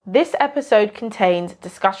This episode contains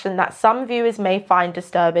discussion that some viewers may find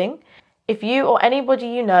disturbing. If you or anybody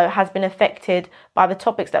you know has been affected by the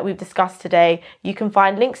topics that we've discussed today, you can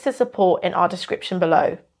find links to support in our description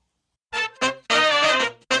below.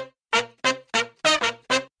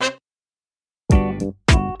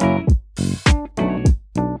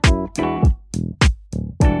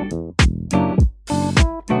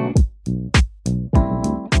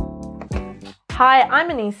 Hi, I'm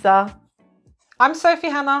Anissa. I'm Sophie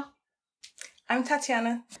Hannah. I'm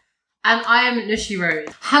Tatiana. And I am Nushi Rose.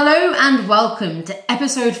 Hello and welcome to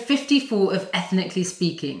episode 54 of Ethnically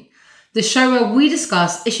Speaking, the show where we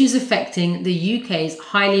discuss issues affecting the UK's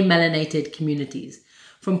highly melanated communities,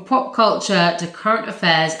 from pop culture to current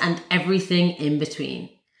affairs and everything in between.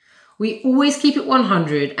 We always keep it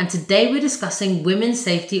 100, and today we're discussing women's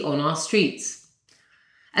safety on our streets.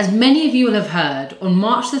 As many of you will have heard, on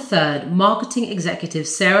March the 3rd, marketing executive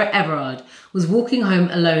Sarah Everard was walking home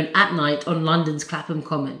alone at night on London's Clapham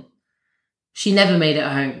Common. She never made it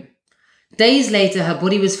home. Days later, her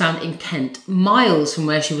body was found in Kent, miles from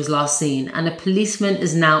where she was last seen, and a policeman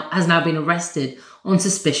has now been arrested on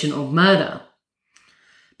suspicion of murder.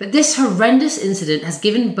 But this horrendous incident has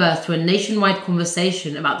given birth to a nationwide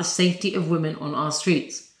conversation about the safety of women on our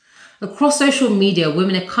streets. Across social media,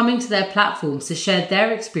 women are coming to their platforms to share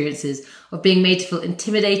their experiences of being made to feel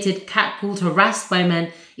intimidated, catcalled, harassed by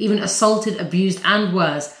men, even assaulted, abused, and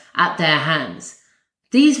worse at their hands.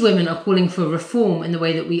 These women are calling for reform in the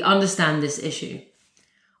way that we understand this issue.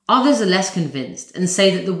 Others are less convinced and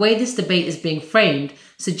say that the way this debate is being framed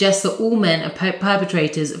suggests that all men are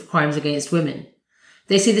perpetrators of crimes against women.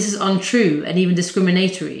 They say this is untrue and even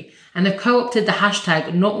discriminatory, and have co-opted the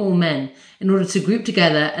hashtag #NotAllMen in order to group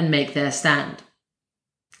together and make their stand.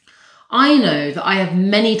 I know that I have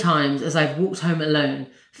many times, as I've walked home alone,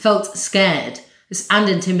 felt scared and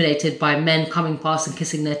intimidated by men coming past and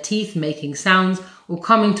kissing their teeth, making sounds, or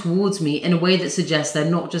coming towards me in a way that suggests they're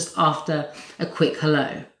not just after a quick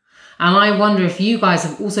hello. And I wonder if you guys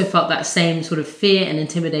have also felt that same sort of fear and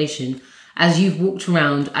intimidation as you've walked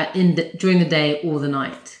around during the day or the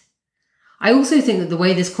night. I also think that the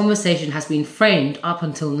way this conversation has been framed up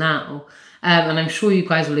until now, and I'm sure you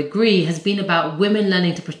guys will agree, has been about women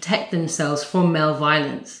learning to protect themselves from male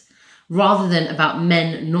violence, rather than about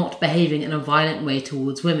men not behaving in a violent way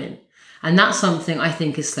towards women. And that's something I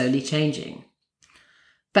think is slowly changing.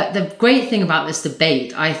 But the great thing about this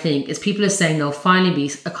debate, I think, is people are saying there'll finally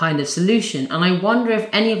be a kind of solution. And I wonder if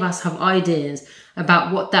any of us have ideas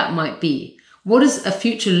about what that might be. What does a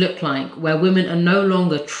future look like where women are no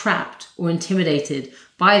longer trapped or intimidated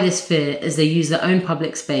by this fear as they use their own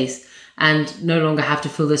public space and no longer have to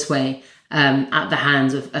feel this way at the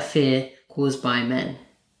hands of a fear caused by men?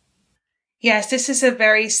 Yes, this is a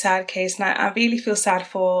very sad case, and I really feel sad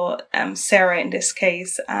for Sarah in this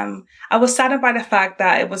case. I was saddened by the fact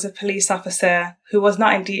that it was a police officer who was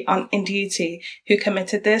not in duty who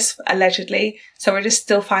committed this, allegedly. So we're just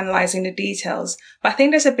still finalizing the details. But I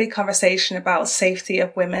think there's a big conversation about safety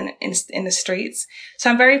of women in the streets. So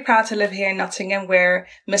I'm very proud to live here in Nottingham, where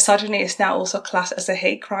misogyny is now also classed as a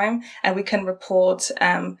hate crime, and we can report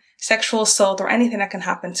sexual assault or anything that can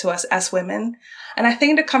happen to us as women. And I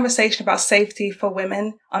think the conversation about safety for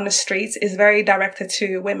women on the streets is very directed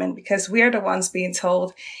to women, because we're the ones being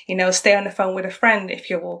told, stay on the phone with a friend if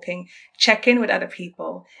you're walking, check in with other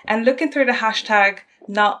people. And looking through the hashtag,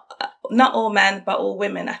 not all men, but all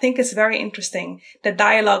women, I think it's very interesting, the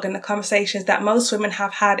dialogue and the conversations that most women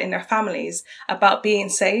have had in their families about being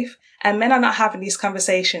safe. And men are not having these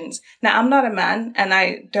conversations. Now, I'm not a man, and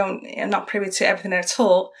I'm not privy to everything they're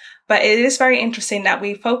taught, but it is very interesting that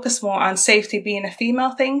we focus more on safety being a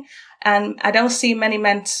female thing. And I don't see many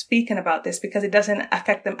men speaking about this because it doesn't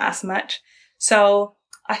affect them as much. So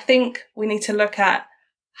I think we need to look at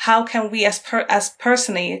how can we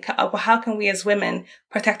personally, how can we as women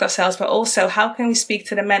protect ourselves, but also how can we speak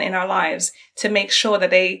to the men in our lives to make sure that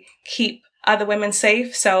they keep other women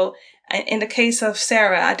safe. So in the case of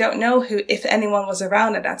Sarah, I don't know if anyone was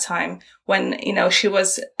around at that time when, she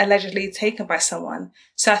was allegedly taken by someone.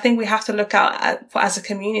 So I think we have to look out as a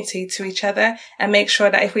community to each other and make sure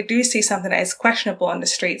that if we do see something that is questionable on the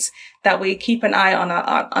streets, that we keep an eye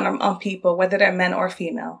on people, whether they're men or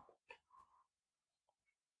female.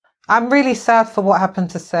 I'm really sad for what happened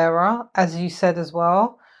to Sarah, as you said as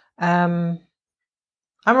well. I'm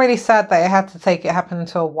really sad that it happened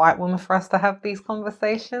to a white woman for us to have these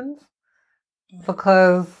conversations,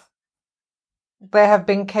 because there have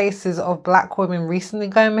been cases of black women recently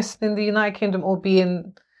going missing in the United Kingdom or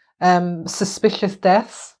being suspicious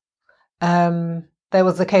deaths. There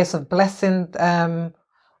was the case of Blessing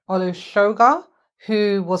Olusoga,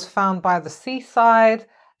 who was found by the seaside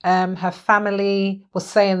Her family was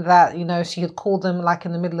saying that, she had called them like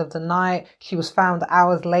in the middle of the night. She was found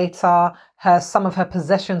hours later. Some of her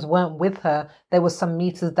possessions weren't with her. There was some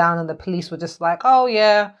meters down and the police were just like, oh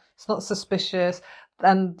yeah, it's not suspicious.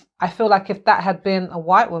 And I feel like if that had been a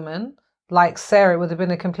white woman, like Sarah, it would have been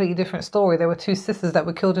a completely different story. There were 2 sisters that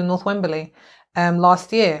were killed in North Wembley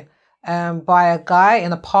last year by a guy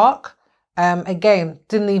in a park. Again,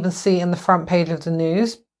 didn't even see it in the front page of the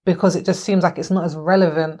news because it just seems like it's not as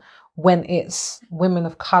relevant when it's women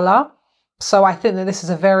of colour. So I think that this is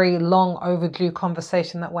a very long overdue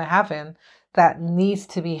conversation that we're having that needs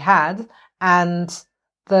to be had. And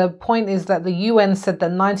the point is that the UN said that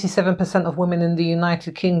 97% of women in the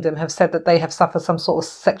United Kingdom have said that they have suffered some sort of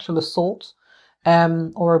sexual assault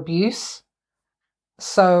or abuse.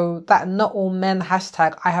 So that not all men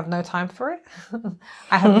hashtag, I have no time for it.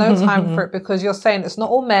 I have no time for it because you're saying it's not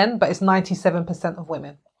all men, but it's 97% of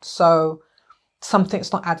women. So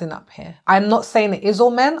something's not adding up here. I'm not saying it is all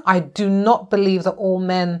men. I do not believe that all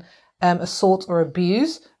men assault or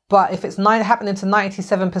abuse. But if it's happening to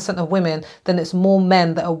 97% of women, then it's more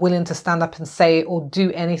men that are willing to stand up and say it or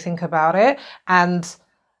do anything about it. And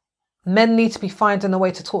men need to be finding a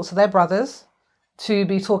way to talk to their brothers, to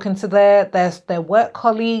be talking to their work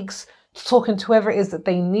colleagues, talking to whoever it is that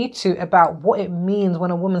they need to about what it means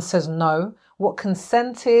when a woman says no, what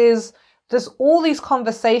consent is. There's all these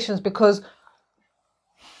conversations because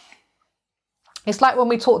it's like when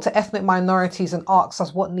we talk to ethnic minorities and ask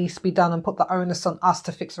us what needs to be done and put the onus on us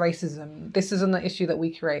to fix racism. This isn't an issue that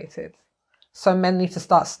we created. So men need to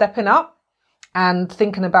start stepping up and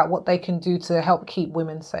thinking about what they can do to help keep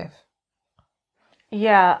women safe.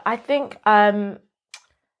 Yeah, I think I'm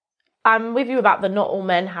with you about the not all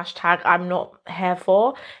men hashtag. I'm not here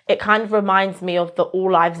for. It kind of reminds me of the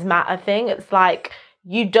all lives matter thing. It's like,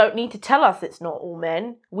 you don't need to tell us it's not all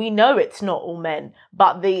men. We know it's not all men.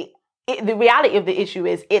 But the reality of the issue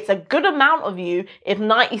is it's a good amount of you if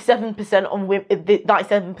 97% of women,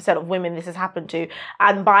 97% of women this has happened to.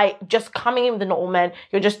 And by just coming in with the not all men,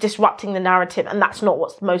 you're just disrupting the narrative. And that's not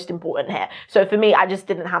what's most important here. So for me, I just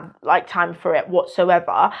didn't have time for it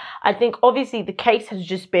whatsoever. I think obviously the case has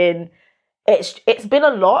just been, it's been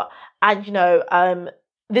a lot. And,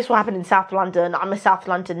 this will happen in South London. I'm a South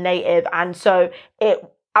London native. And so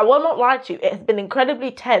I will not lie to you, it has been incredibly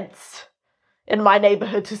tense in my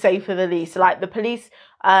neighborhood, to say for the least. Like, the police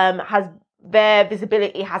their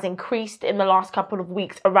visibility has increased in the last couple of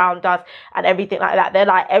weeks around us and everything like that. They're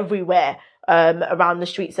everywhere around the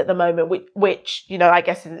streets at the moment, which I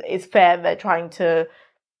guess is fair. They're trying to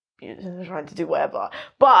do whatever.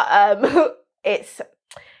 But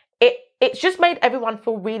it's just made everyone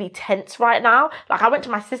feel really tense right now. I went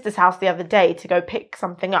to my sister's house the other day to go pick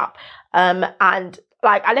something up. And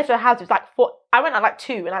I left her house, it was 4, I went at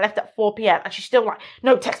 2 and I left at 4 p.m. and she's still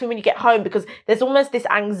no, text me when you get home, because there's almost this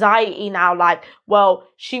anxiety now, well,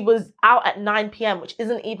 she was out at 9 p.m., which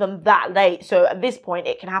isn't even that late. So at this point,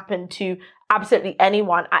 it can happen to absolutely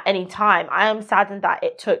anyone at any time. I am saddened that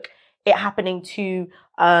it took it happening to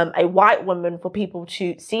a white woman for people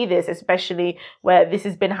to see this, especially where this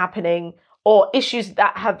has been happening, or issues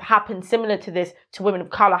that have happened similar to this to women of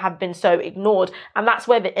colour have been so ignored. And that's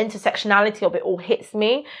where the intersectionality of it all hits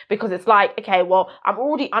me, because it's okay, well, I'm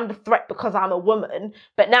already under threat because I'm a woman,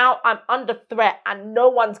 but now I'm under threat and no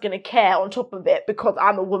one's going to care on top of it because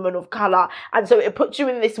I'm a woman of colour. And so it puts you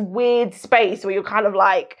in this weird space where you're kind of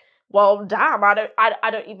well, damn, I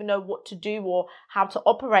don't even know what to do or how to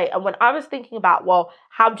operate. And when I was thinking about, well,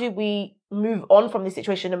 how do we move on from this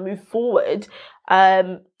situation and move forward,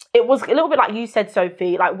 it was a little bit like you said,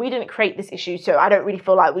 Sophie, we didn't create this issue, so I don't really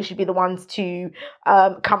feel like we should be the ones to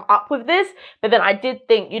come up with this. But then I did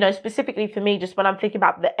think, specifically for me, just when I'm thinking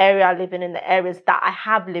about the area I live in and the areas that I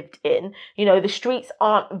have lived in, the streets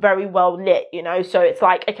aren't very well lit, so it's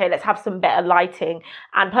okay, let's have some better lighting.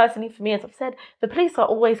 And personally for me, as I've said, the police are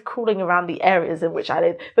always crawling around the areas in which I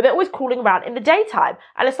live, but they're always crawling around in the daytime.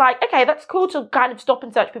 And it's okay, that's cool to kind of stop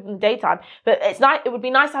and search people in the daytime, but it's nice. It would be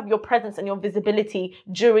nice to have your presence and your visibility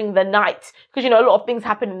during the night, because a lot of things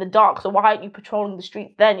happen in the dark. So why aren't you patrolling the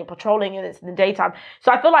streets then? You're patrolling and it's in the daytime.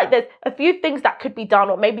 So I feel there's a few things that could be done,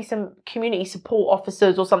 or maybe some community support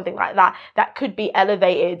officers or something like that that could be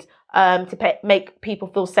elevated to make people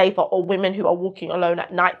feel safer, or women who are walking alone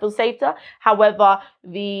at night feel safer. However,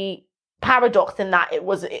 the paradox in that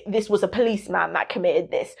this was a policeman that committed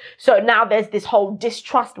this. So now there's this whole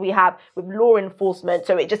distrust we have with law enforcement.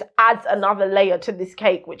 So it just adds another layer to this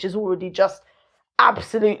cake, which is already just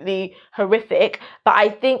absolutely horrific. But I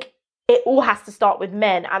think it all has to start with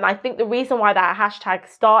men. And I think the reason why that hashtag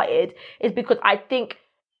started is because I think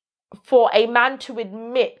for a man to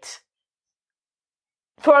admit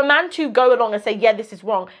for a man to go along and say, yeah, this is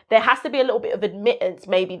wrong, there has to be a little bit of admittance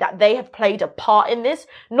maybe that they have played a part in this.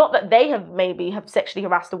 Not that they have sexually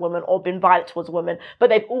harassed a woman or been violent towards a woman,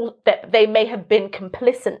 but that they may have been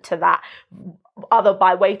complicit to that, either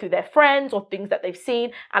by way through their friends or things that they've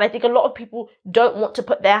seen. And I think a lot of people don't want to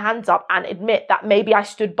put their hands up and admit that maybe I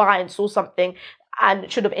stood by and saw something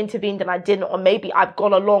and should have intervened and I didn't, or maybe I've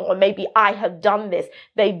gone along, or maybe I have done this.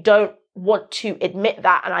 They don't want to admit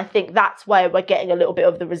that, and I think that's where we're getting a little bit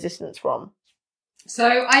of the resistance from. So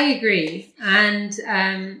I agree, and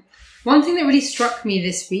one thing that really struck me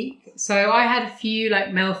this week, so I had a few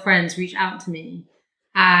like male friends reach out to me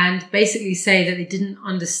and basically say that they didn't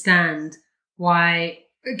understand why,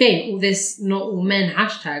 again, all this not all men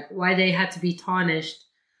hashtag, why they had to be tarnished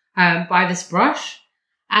by this brush.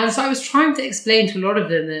 And so I was trying to explain to a lot of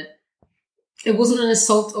them that it wasn't an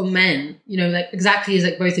assault on men, you know, like exactly as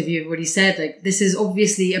like both of you have already said, like this is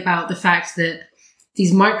obviously about the fact that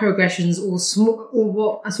these microaggressions or small, or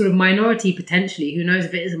what a sort of minority potentially, who knows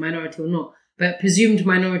if it is a minority or not, but presumed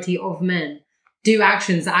minority of men do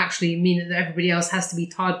actions that actually mean that everybody else has to be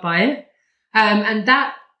tarred by it. And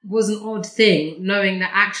that was an odd thing, knowing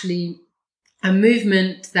that actually a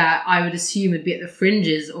movement that I would assume would be at the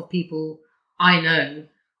fringes of people I know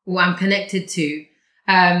or I'm connected to,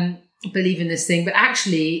 believe in this thing, but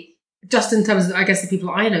actually, just in terms of, I guess, the people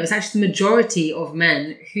I know, it's actually the majority of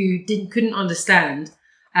men who couldn't understand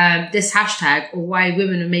this hashtag, or why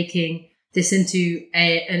women are making this into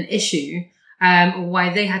an issue, or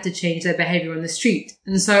why they had to change their behavior on the street.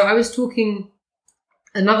 And so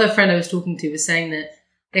another friend I was talking to was saying that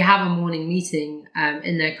they have a morning meeting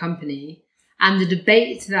in their company, and the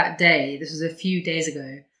debate that day, this was a few days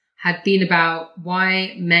ago, had been about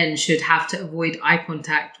why men should have to avoid eye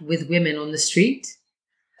contact with women on the street.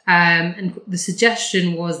 And the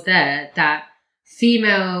suggestion was there that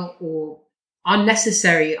female or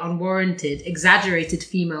unnecessary, unwarranted, exaggerated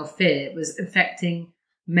female fear was affecting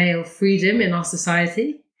male freedom in our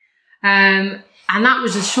society. And that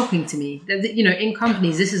was just shocking to me. That, you know, in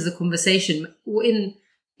companies, this is the conversation, or in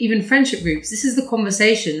even friendship groups, this is the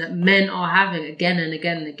conversation that men are having again and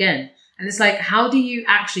again and again. And it's like, how do you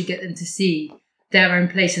actually get them to see their own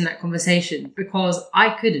place in that conversation? Because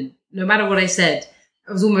I couldn't, no matter what I said.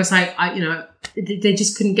 It was almost like, they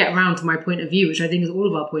just couldn't get around to my point of view, which I think is all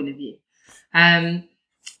of our point of view.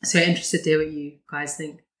 So interested to hear what you guys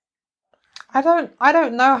think. I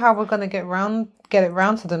don't know how we're going to get it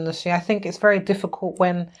round to them this year. I think it's very difficult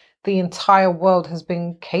when the entire world has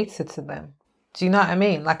been catered to them. Do you know what I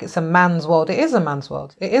mean? Like, it's a man's world. It is a man's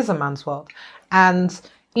world. It is a man's world. And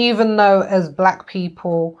even though as Black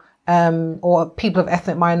people or people of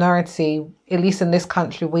ethnic minority, at least in this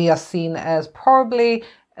country, we are seen as probably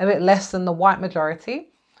a bit less than the white majority.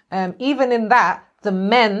 Even in that, the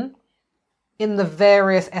men in the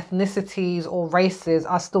various ethnicities or races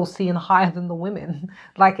are still seen higher than the women.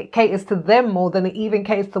 Like, it caters to them more than it even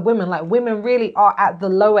caters to women. Like, women really are at the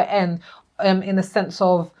lower end in a sense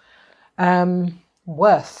of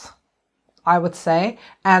worth, I would say.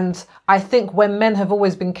 And I think when men have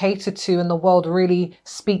always been catered to and the world really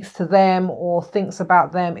speaks to them or thinks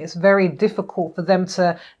about them, it's very difficult for them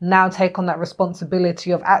to now take on that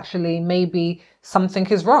responsibility of actually maybe something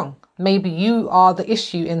is wrong. Maybe you are the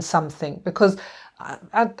issue in something, because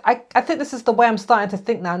I think this is the way I'm starting to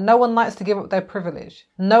think now. No one likes to give up their privilege.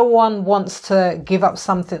 No one wants to give up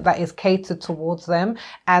something that is catered towards them.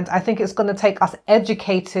 And I think it's going to take us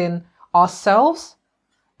educating ourselves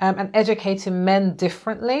and educating men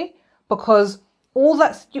differently, because all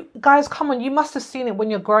that's, guys, come on, you must have seen it when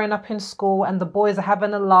you're growing up in school and the boys are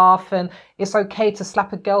having a laugh and it's okay to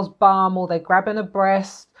slap a girl's bum, or they're grabbing a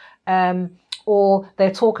breast, or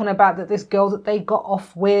they're talking about that this girl that they got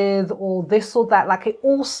off with, or this or that. Like, it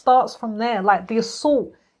all starts from there. Like, the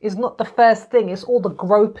assault is not the first thing. It's all the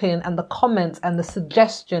groping and the comments and the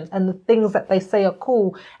suggestions and the things that they say are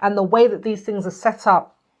cool, and the way that these things are set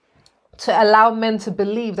up to allow men to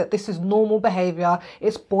believe that this is normal behavior.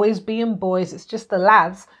 It's boys being boys. It's just the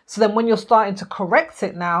lads. So then when you're starting to correct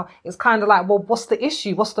it now, it's kind of like, well, what's the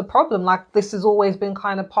issue? What's the problem? Like, this has always been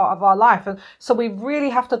kind of part of our life. And so we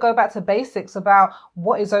really have to go back to basics about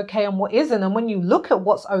what is okay and what isn't. And when you look at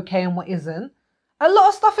what's okay and what isn't, a lot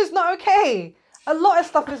of stuff is not okay. A lot of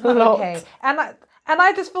stuff is not okay. And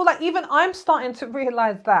I just feel like even I'm starting to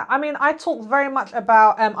realize that. I mean, I talked very much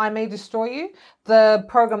about I May Destroy You, the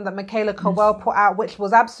program that Michaela Coel put out, which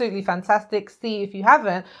was absolutely fantastic. See if you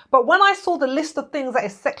haven't. But when I saw the list of things that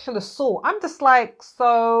is sexual assault, I'm just like,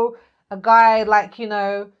 so a guy, like, you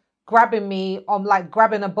know, grabbing me on, like,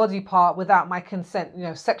 grabbing a body part without my consent, you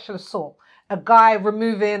know, sexual assault. A guy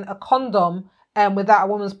removing a condom without a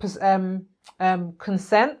woman's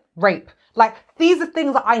consent, rape. Like, these are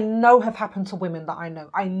things that I know have happened to women that I know.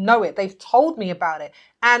 I know it. They've told me about it.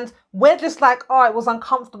 And we're just like, oh, it was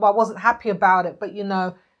uncomfortable. I wasn't happy about it. But, you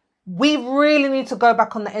know, we really need to go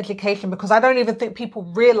back on the education, because I don't even think people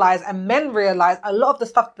realize, and men realize, a lot of the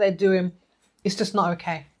stuff that they're doing is just not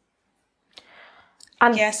okay.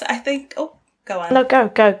 And yes, I think, go on. No, go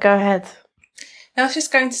ahead. I was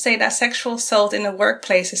just going to say that sexual assault in the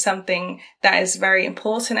workplace is something that is very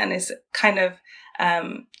important and is kind of,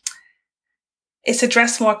 it's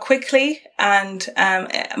addressed more quickly and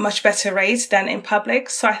at a much better rate than in public.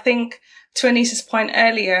 So I think, to Anisha's point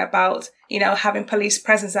earlier about, you know, having police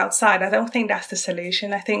presence outside, I don't think that's the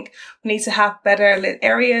solution. I think we need to have better lit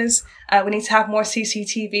areas. We need to have more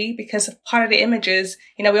CCTV, because part of the images,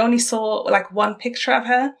 you know, we only saw like one picture of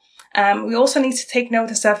her. We also need to take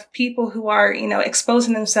notice of people who are, you know,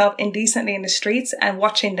 exposing themselves indecently in the streets and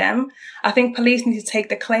watching them. I think police need to take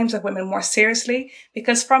the claims of women more seriously,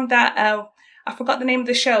 because from that, I forgot the name of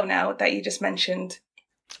the show now that you just mentioned.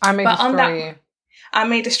 I May Destroy You. I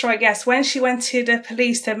May Destroy, yes. When she went to the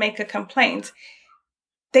police to make a complaint,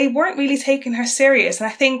 they weren't really taking her serious. And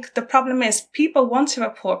I think the problem is people want to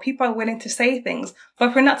report, people are willing to say things, but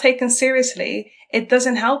if we're not taken seriously, it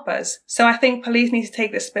doesn't help us. So I think police need to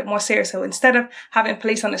take this a bit more serious. So instead of having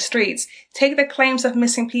police on the streets, take the claims of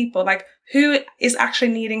missing people, like who is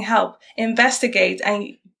actually needing help, investigate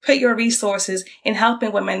and put your resources in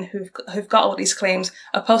helping women who've got all these claims,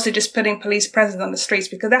 opposed to just putting police presence on the streets,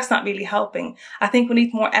 because that's not really helping. I think we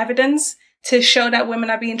need more evidence to show that women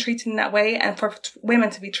are being treated in that way, and for women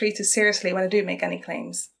to be treated seriously when they do make any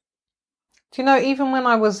claims. Do you know, even when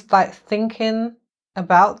I was like thinking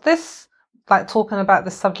about this, like talking about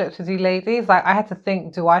this subject with you ladies, like I had to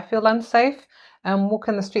think, do I feel unsafe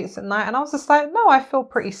walking the streets at night? And I was just like, no, I feel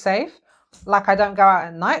pretty safe. Like, I don't go out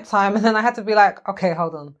at night time. And then I had to be like, okay,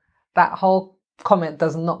 hold on. That whole comment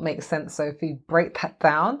does not make sense. So if you break that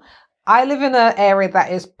down, I live in an area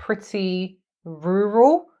that is pretty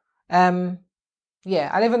rural. I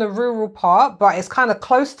live in a rural part, but it's kind of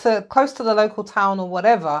close to the local town or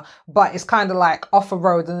whatever, but it's kind of like off a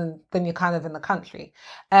road, and then you're kind of in the country.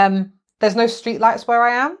 There's no street lights where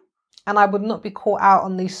I am, and I would not be caught out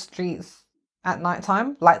on these streets at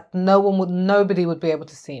nighttime. Like, nobody would be able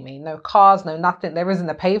to see me. No cars, no nothing. There isn't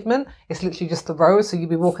a pavement. It's literally just the road. So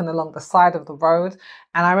you'd be walking along the side of the road.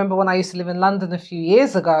 And I remember when I used to live in London a few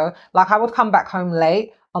years ago, like I would come back home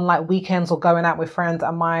late on like weekends or going out with friends,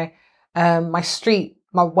 and my street,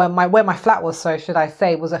 where my flat was, so should I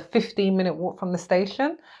say, was a 15-minute walk from the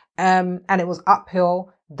station. And it was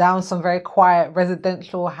uphill down some very quiet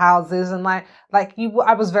residential houses, and I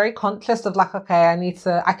was very conscious of like, okay,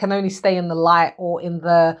 I can only stay in the light or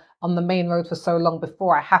on the main road for so long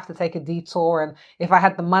before I have to take a detour. And if I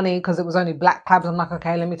had the money, because it was only black cabs, I'm like,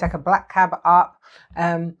 okay, let me take a black cab up,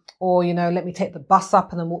 or, you know, let me take the bus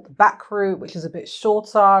up and then walk the back route, which is a bit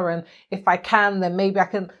shorter. And if I can, then maybe I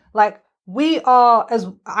can, like,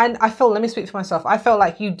 I feel, let me speak for myself. I felt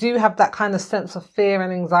like you do have that kind of sense of fear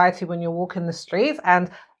and anxiety when you're walking the streets, and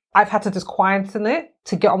I've had to just quieten it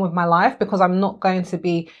to get on with my life, because I'm not going to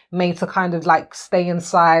be made to kind of like stay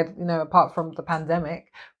inside, you know, apart from the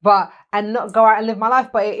pandemic, and not go out and live my life.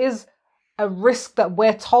 But it is a risk that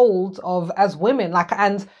we're told of as women, like,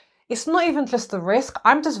 and it's not even just a risk.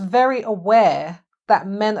 I'm just very aware that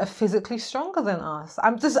men are physically stronger than us.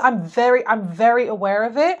 I'm very aware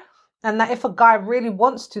of it. And that if a guy really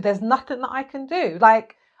wants to, there's nothing that I can do.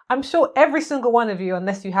 Like, I'm sure every single one of you,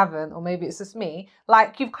 unless you haven't, or maybe it's just me,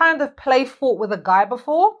 like, you've kind of play fought with a guy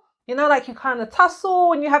before, you know, like you kind of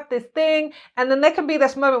tussle and you have this thing. And then there can be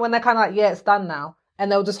this moment when they're kind of like, yeah, it's done now.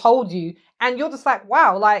 And they'll just hold you. And you're just like,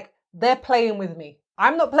 wow, like, they're playing with me.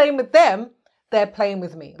 I'm not playing with them. They're playing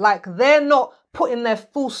with me. Like, they're not putting their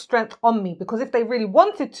full strength on me, because if they really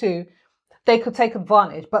wanted to, they could take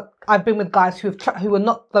advantage. But I've been with guys who are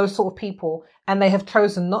not those sort of people, and they have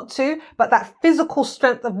chosen not to. But that physical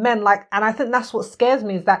strength of men, like, and I think that's what scares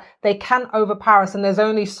me, is that they can overpower us, and there's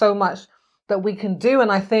only so much that we can do.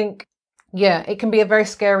 And I think, yeah, it can be a very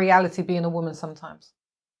scary reality being a woman sometimes.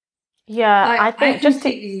 Yeah, I think I just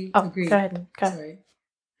to agree. Go ahead. Go. Sorry.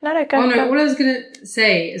 No, go. What I was going to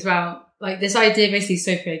say as well, like this idea, basically,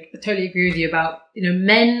 Sophie, I totally agree with you about, you know,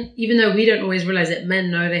 men, even though we don't always realize it,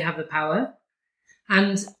 men know they have the power.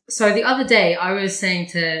 And so the other day I was saying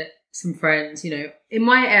to some friends, you know, in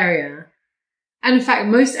my area, and in fact,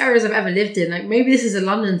 most areas I've ever lived in, like maybe this is a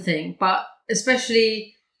London thing, but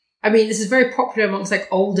especially, I mean, this is very popular amongst like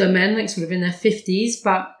older men, like sort of in their 50s,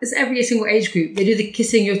 but it's every single age group. They do the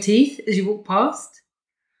kissing your teeth as you walk past.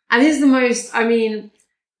 And this is the most, I mean,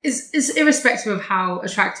 it's irrespective of how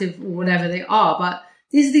attractive or whatever they are, but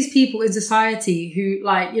these are these people in society who,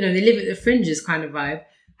 like, you know, they live at the fringes kind of vibe.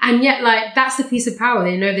 And yet, like, that's the piece of power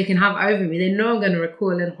they know they can have over me. They know I'm going to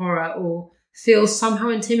recoil in horror or feel somehow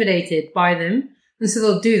intimidated by them. And so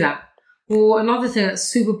they'll do that. Or another thing that's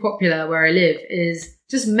super popular where I live is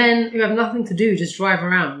just men who have nothing to do, just drive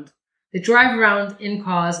around. They drive around in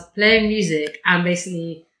cars, playing music and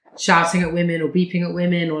basically shouting at women or beeping at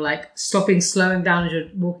women or like stopping, slowing down as you're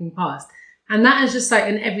walking past. And that is just like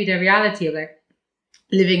an everyday reality of like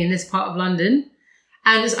living in this part of London.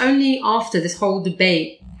 And it's only after this whole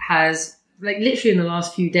debate has, like, literally in the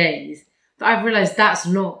last few days that I've realized that's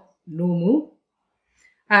not normal.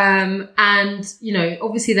 And, you know,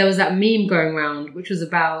 obviously there was that meme going around, which was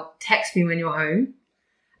about text me when you're home.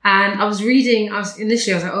 And I was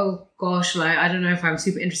like, oh gosh, like, I don't know if I'm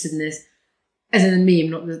super interested in this, as in the meme,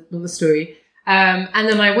 not the story. And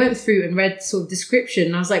then I went through and read sort of description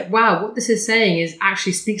and I was like, wow, what this is saying is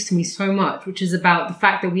actually speaks to me so much, which is about the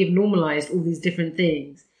fact that we have normalized all these different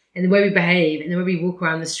things in the way we behave, in the way we walk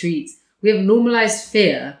around the streets. We have normalized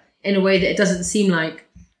fear in a way that it seems like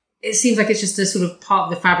it's just a sort of part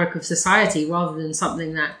of the fabric of society rather than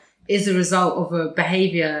something that is a result of a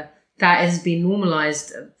behavior that has been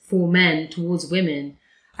normalized for men towards women.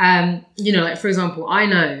 You know, like, for example, I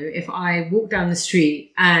know if I walk down the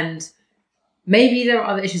street and maybe there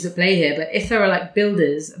are other issues at play here, but if there are like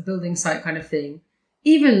builders, a building site kind of thing,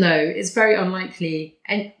 even though it's very unlikely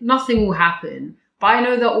and nothing will happen, but I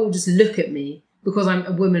know they'll all just look at me because I'm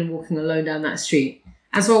a woman walking alone down that street.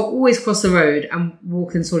 And so I'll always cross the road and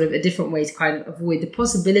walk in sort of a different way to kind of avoid the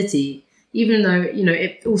possibility, even though, you know,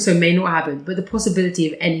 it also may not happen, but the possibility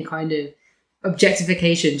of any kind of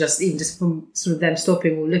objectification, just from sort of them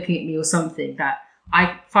stopping or looking at me or something that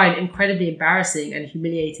I find incredibly embarrassing and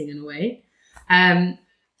humiliating in a way. And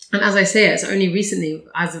as I say, it's only recently,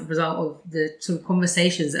 as a result of the sort of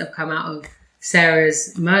conversations that have come out of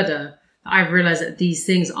Sarah's murder, that I've realized that these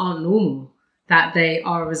things aren't normal, that they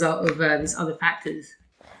are a result of these other factors.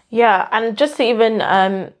 Yeah, and just to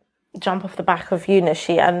even jump off the back of you,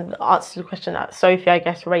 Nishi, and answer the question that Sophie, I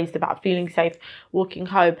guess, raised about feeling safe walking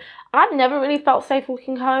home. I've never really felt safe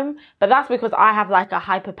walking home, but that's because I have like a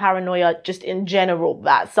hyper paranoia just in general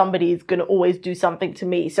that somebody is going to always do something to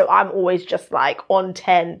me. So I'm always just like on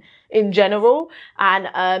 10 in general.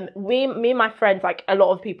 And me and my friends, like a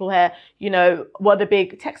lot of people here, you know, were the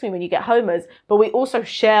big text me when you get homers, but we also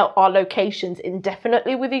share our locations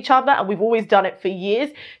indefinitely with each other. And we've always done it for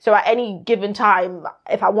years. So at any given time,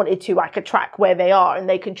 if I wanted to, I could track where they are and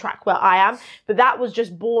they can track where I am. But that was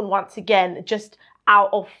just born once again, just out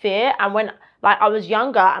of fear. And when like I was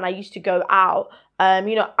younger and I used to go out,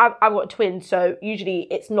 you know, I've got twins, so usually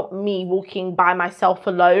it's not me walking by myself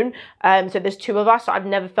alone. So there's two of us, so I've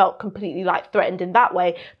never felt completely like threatened in that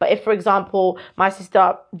way. But if, for example, my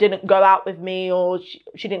sister didn't go out with me or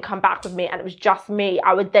she didn't come back with me and it was just me,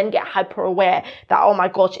 I would then get hyper aware that, oh my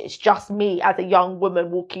gosh, it's just me as a young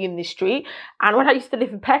woman walking in the street. And when I used to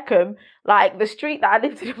live in Peckham, like the street that I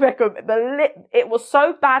lived in Peckham, it was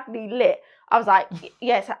so badly lit. I was like,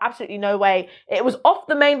 yes, absolutely no way. It was off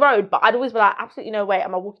the main road, but I'd always be like, absolutely no way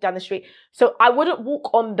am I walking down the street. So I wouldn't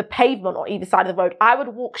walk on the pavement on either side of the road. I would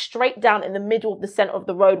walk straight down in the middle of the center of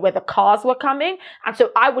the road where the cars were coming. And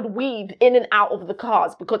so I would weave in and out of the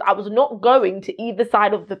cars because I was not going to either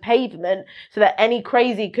side of the pavement so that any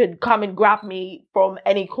crazy could come and grab me from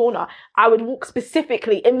any corner. I would walk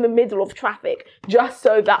specifically in the middle of traffic just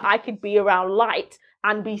so that I could be around light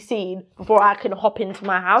and be seen before I can hop into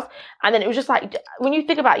my house. And then it was just like, when you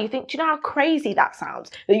think about it, you think, do you know how crazy that sounds?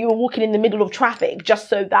 That you were walking in the middle of traffic just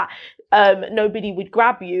so that nobody would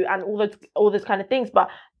grab you and all those kind of things. But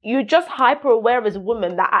you're just hyper aware as a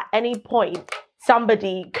woman that at any point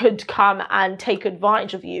somebody could come and take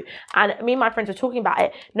advantage of you. And me and my friends were talking about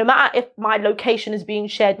it. No matter if my location is being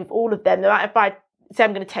shared with all of them, no matter if I say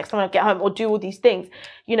I'm going to text someone to get home or do all these things,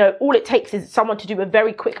 you know, all it takes is someone to do a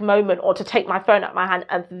very quick moment or to take my phone out of my hand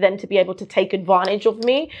and for them to be able to take advantage of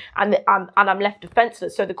me, and I'm left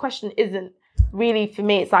defenseless. So the question isn't really for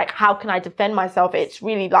me, it's like, how can I defend myself? It's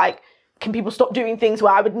really like, can people stop doing things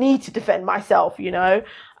where I would need to defend myself, you know?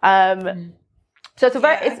 So it's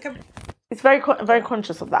it's very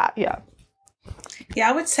conscious of that. Yeah,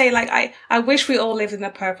 I would say, like, I wish we all lived in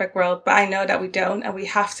a perfect world, but I know that we don't, and we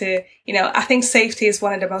have to, you know, I think safety is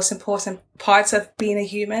one of the most important parts of being a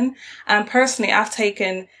human. And personally, I've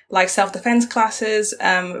taken like self-defense classes,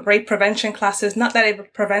 rape prevention classes. Not that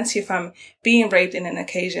it prevents you from being raped in an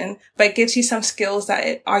occasion, but it gives you some skills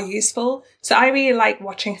that are useful. So I really like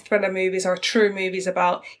watching thriller movies or true movies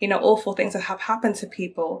about, awful things that have happened to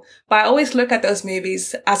people. But I always look at those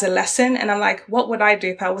movies as a lesson, and I'm like, what would I do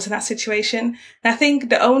if I was in that situation? And I think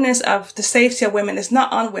the onus of the safety of women is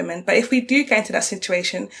not on women, but if we do get into that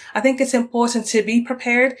situation, I think it's important to be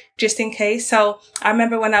prepared just in case. So I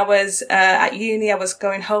remember when I was at uni, I was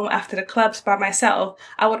going home after the clubs by myself.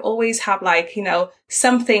 I would always have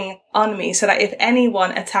something on me so that if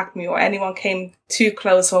anyone attacked me or anyone came too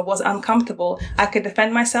close or was uncomfortable, I could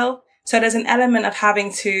defend myself. So there's an element of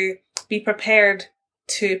having to be prepared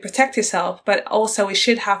to protect yourself, but also we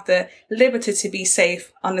should have the liberty to be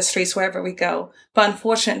safe on the streets wherever we go. But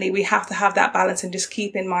unfortunately, we have to have that balance and just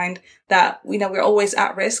keep in mind that, we're always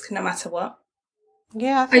at risk no matter what.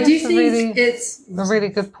 Yeah, I do think it's a really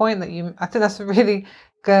good point that you, I think that's a really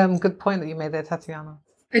good point that you made there, Tatiana.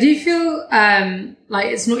 I do feel like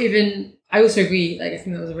it's not even, I also agree, I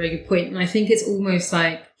think that was a very good point. And I think it's almost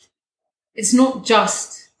like, it's not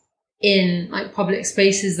just in public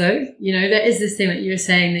spaces though. There is this thing that you were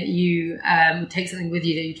saying that you would take something with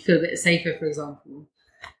you that you'd feel a bit safer, for example.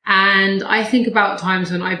 And I think about times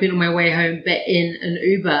when I've been on my way home, but in an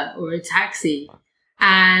Uber or a taxi,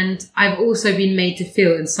 and I've also been made to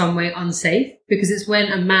feel in some way unsafe, because it's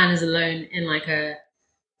when a man is alone in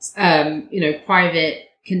a private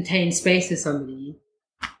contained space with somebody.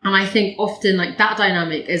 And I think often that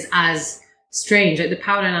dynamic is as strange. The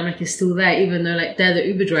power dynamic is still there, even though they're the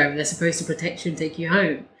Uber driver, they're supposed to protect you and take you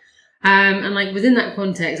home. And within that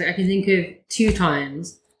context, I can think of 2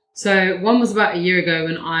 times. So one was about a year ago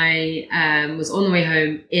when I was on the way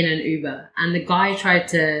home in an Uber, and the guy tried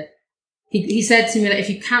to, he said to me that if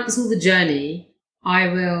you cancel the journey, I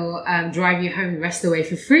will drive you home the rest of the way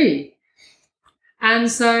for free.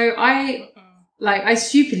 And so I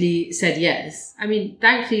stupidly said yes. I mean,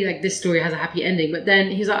 thankfully, this story has a happy ending. But then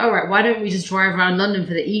he's like, all right, why don't we just drive around London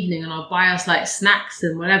for the evening and I'll buy us snacks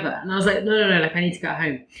and whatever. And I was like, no, I need to get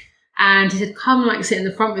home. And he said, come sit in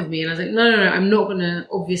the front with me. And I was like, no, I'm not going to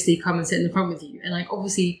obviously come and sit in the front with you. And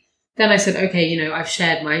obviously, then I said, okay, I've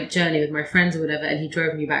shared my journey with my friends or whatever. And he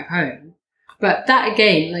drove me back home. But that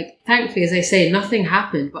again, thankfully, as I say, nothing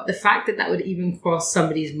happened. But the fact that would even cross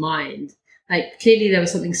somebody's mind, clearly there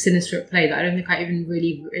was something sinister at play that I don't think I even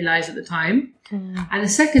really realized at the time. Mm. And the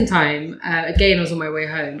second time, again, I was on my way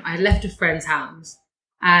home. I had left a friend's house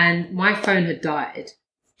and my phone had died.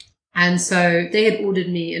 And so they had ordered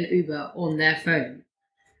me an Uber on their phone.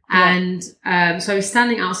 Yeah. And so I was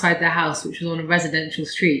standing outside their house, which was on a residential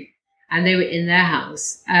street, and they were in their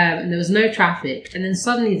house. And there was no traffic. And then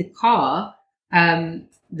suddenly the car, the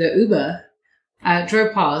Uber,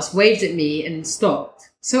 drove past, waved at me and stopped.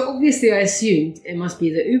 So obviously I assumed it must be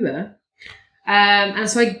the Uber. And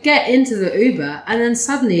so I get into the Uber and then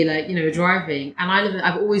suddenly we're driving, and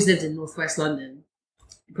I've always lived in Northwest London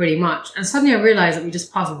pretty much. And suddenly I realized that we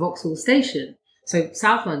just passed Vauxhall Station. So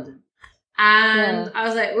South London. And yeah. I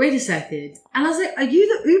was like, wait a second. And I was like, are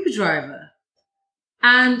you the Uber driver?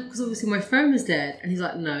 And because obviously my phone was dead. And he's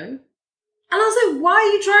like, no. And I was like, why are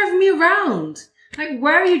you driving me around?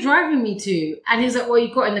 Where are you driving me to? And he's like, well,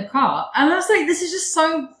 you got in the car. And I was like, this is just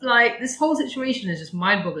so, this whole situation is just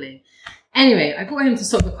mind-boggling. Anyway, I got him to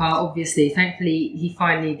stop the car, obviously. Thankfully, he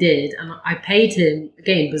finally did. And I paid him,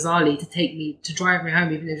 again, bizarrely, to drive me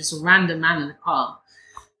home, even though just a random man in the car.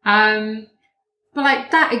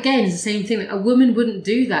 But that, again, is the same thing. A woman wouldn't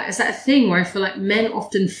do that. It's that thing where I feel men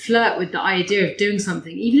often flirt with the idea of doing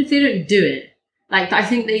something, even if they don't do it. I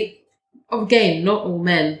think they, again, not all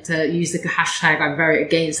men, to use the hashtag I'm very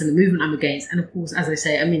against and the movement I'm against. And of course, as I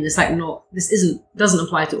say, I mean, it's doesn't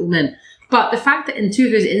apply to all men. But the fact that in 2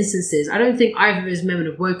 of those instances, I don't think either of those men would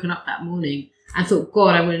have woken up that morning and thought,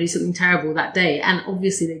 God, I'm going to do something terrible that day. And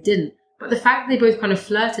obviously they didn't. But the fact that they both kind of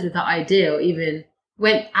flirted with that idea, or even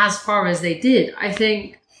went as far as they did, I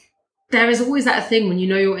think there is always that thing when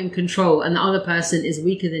you're in control and the other person is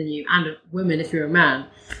weaker than you, and a woman if you're a man,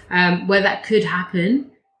 where that could happen.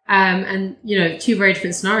 And 2 very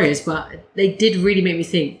different scenarios, but they did really make me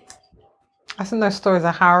think. I think those stories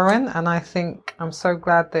are harrowing, and I think I'm so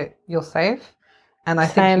glad that you're safe. And I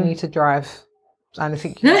think you need to drive. And I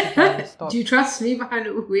think you need to drive and stop. Do you trust me behind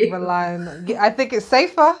a wheel? I think it's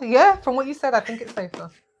safer. Yeah, from what you said, I think it's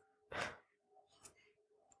safer.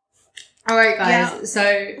 All right, guys. Yeah.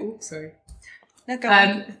 So, sorry. No, go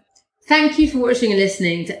on. Thank you for watching and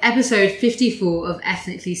listening to episode 54 of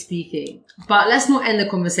Ethnically Speaking. But let's not end the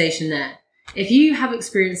conversation there. If you have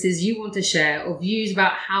experiences you want to share or views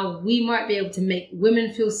about how we might be able to make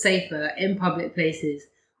women feel safer in public places,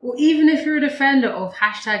 or even if you're a defender of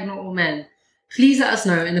 #NotAllMen, please let us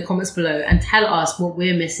know in the comments below and tell us what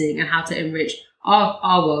we're missing and how to enrich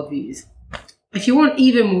our worldviews. If you want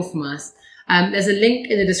even more from us, there's a link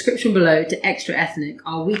in the description below to Extra Ethnic,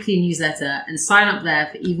 our weekly newsletter, and sign up there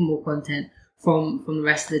for even more content from the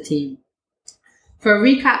rest of the team. For a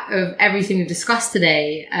recap of everything we've discussed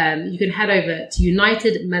today, you can head over to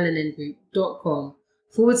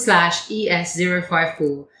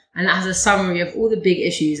unitedmelaningroup.com/ES054, and that has a summary of all the big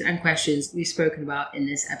issues and questions we've spoken about in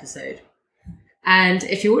this episode. And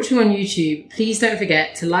if you're watching on YouTube, please don't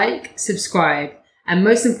forget to like, subscribe, and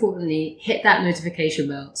most importantly, hit that notification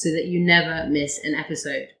bell so that you never miss an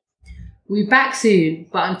episode. We'll be back soon,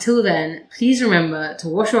 but until then, please remember to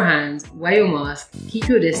wash your hands, wear your mask, keep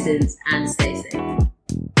your distance, and stay safe.